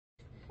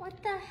What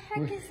the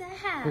heck is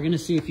that? We're gonna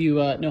see if you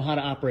know how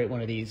to operate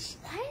one of these.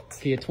 What?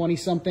 Okay, a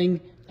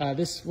 20-something.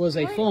 This was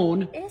a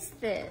phone. What is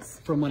this?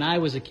 From when I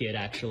was a kid,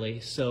 actually.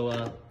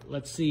 So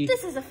let's see.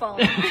 This is a phone.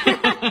 This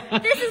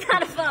is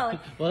not a phone.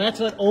 Well, that's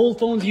what old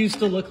phones used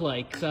to look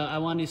like. So I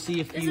wanted to see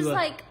if This you. is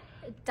like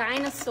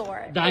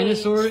dinosaur.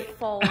 Dinosaur age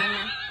phone.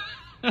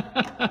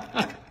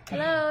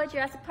 Hello,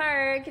 Jurassic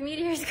Park. A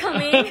meteor's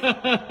coming.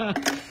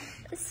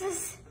 This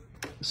is.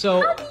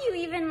 So. How do you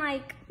even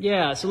like?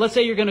 Yeah. So let's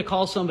say you're gonna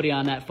call somebody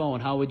on that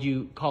phone. How would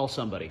you call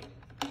somebody?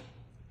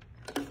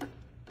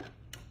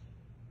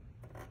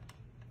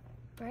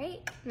 Right?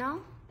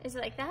 No? Is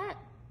it like that?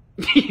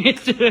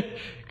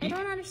 I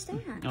don't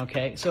understand.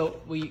 Okay,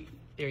 so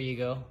there you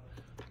go.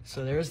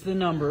 So there's the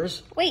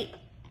numbers. Wait.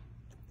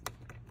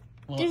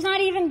 Well, There's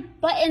not even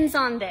buttons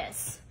on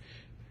this.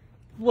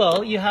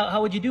 Well,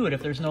 how would you do it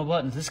if there's no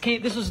buttons?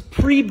 This was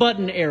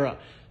pre-button era.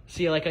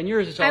 See, like on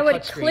yours, it's all I would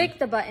touchscreen. click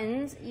the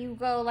buttons. You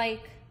go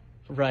like.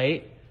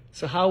 Right.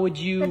 So how would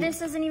you? But this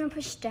doesn't even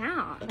push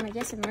down. I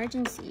guess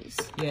emergencies.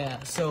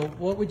 Yeah. So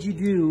what would you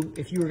do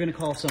if you were going to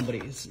call somebody?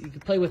 You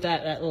could play with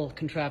that little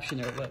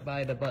contraption there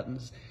by the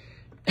buttons.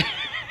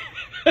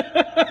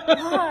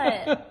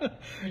 What?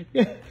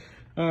 Yeah.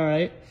 All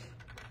right.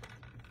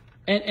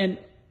 And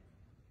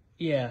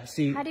yeah.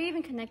 See. How do you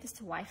even connect this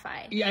to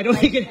Wi-Fi? Yeah, I don't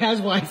think it has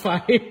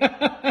Wi-Fi.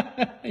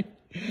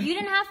 You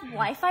didn't have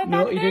Wi-Fi back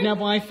No, then? you didn't have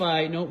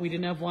Wi-Fi. No, we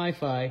didn't have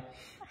Wi-Fi.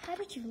 How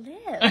did you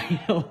live?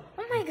 I know.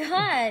 Oh my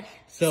god.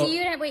 So you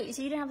didn't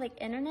So you didn't have like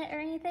internet or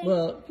anything?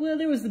 Well,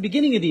 there was the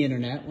beginning of the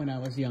internet when I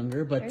was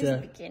younger, but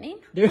There's the beginning.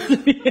 there's Oh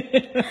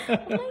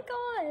my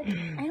god.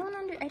 I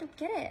don't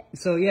get it.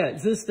 So yeah,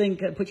 it's this thing.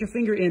 Put your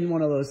finger in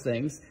one of those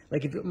things.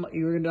 Like if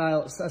you were gonna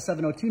dial a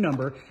 702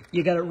 number,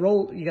 you gotta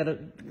roll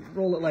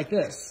it like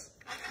this.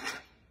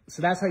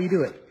 So that's how you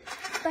do it.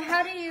 But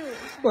how do you?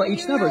 Well, how each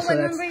do you number. know So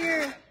what that's. number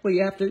you're... Well,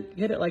 you have to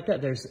hit it like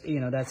that. There's,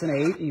 that's an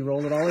 8, and you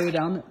roll it all the way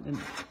down and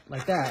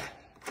like that.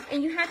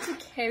 And you have to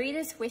carry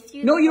this with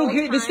you. No, the you don't whole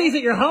carry. This time? stays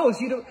at your house.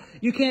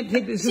 You can't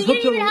take this. So you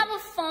didn't even have a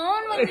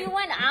phone when you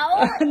went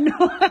out? No.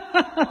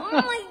 Oh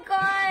my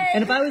god.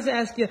 And if I was to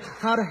ask you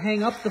how to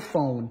hang up the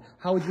phone,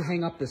 how would you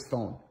hang up this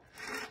phone?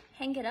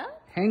 Hang it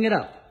up? Hang it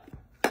up.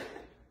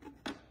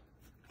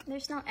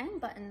 There's no end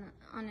button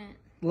on it.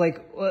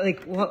 Like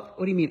what?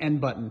 What do you mean end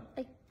button?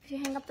 Like if you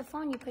hang up the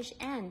phone, you push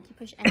end. You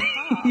push end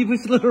call. You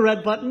push the little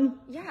red button?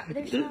 Yeah,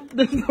 there's no...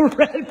 There's no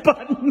red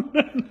button.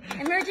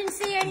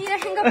 Emergency, I need to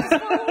hang up this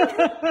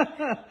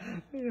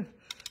phone.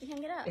 You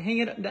hang it up. Hang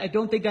it up. I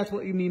don't think that's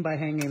what you mean by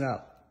hanging it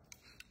up.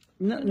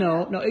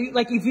 No.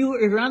 Like if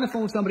you're on the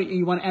phone with somebody and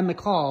you want to end the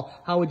call,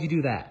 how would you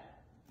do that?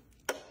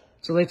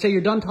 So let's say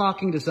you're done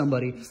talking to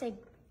somebody. You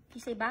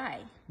say bye.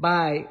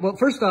 Bye. Well,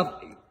 first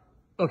off,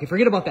 okay,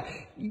 forget about that.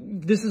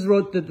 This is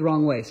wrote the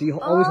wrong way, so you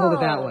always hold it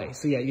that way.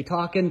 So yeah, you're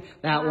talking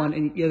that one,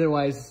 and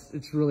otherwise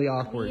it's really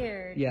awkward.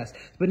 Weird. Yes.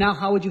 But now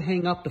how would you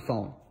hang up the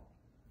phone?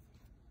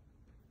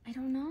 I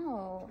don't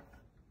know.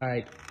 All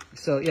right.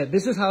 So yeah,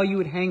 this is how you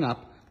would hang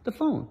up the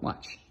phone.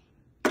 Watch.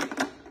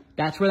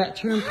 That's where that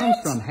term comes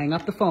from. Hang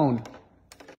up the phone.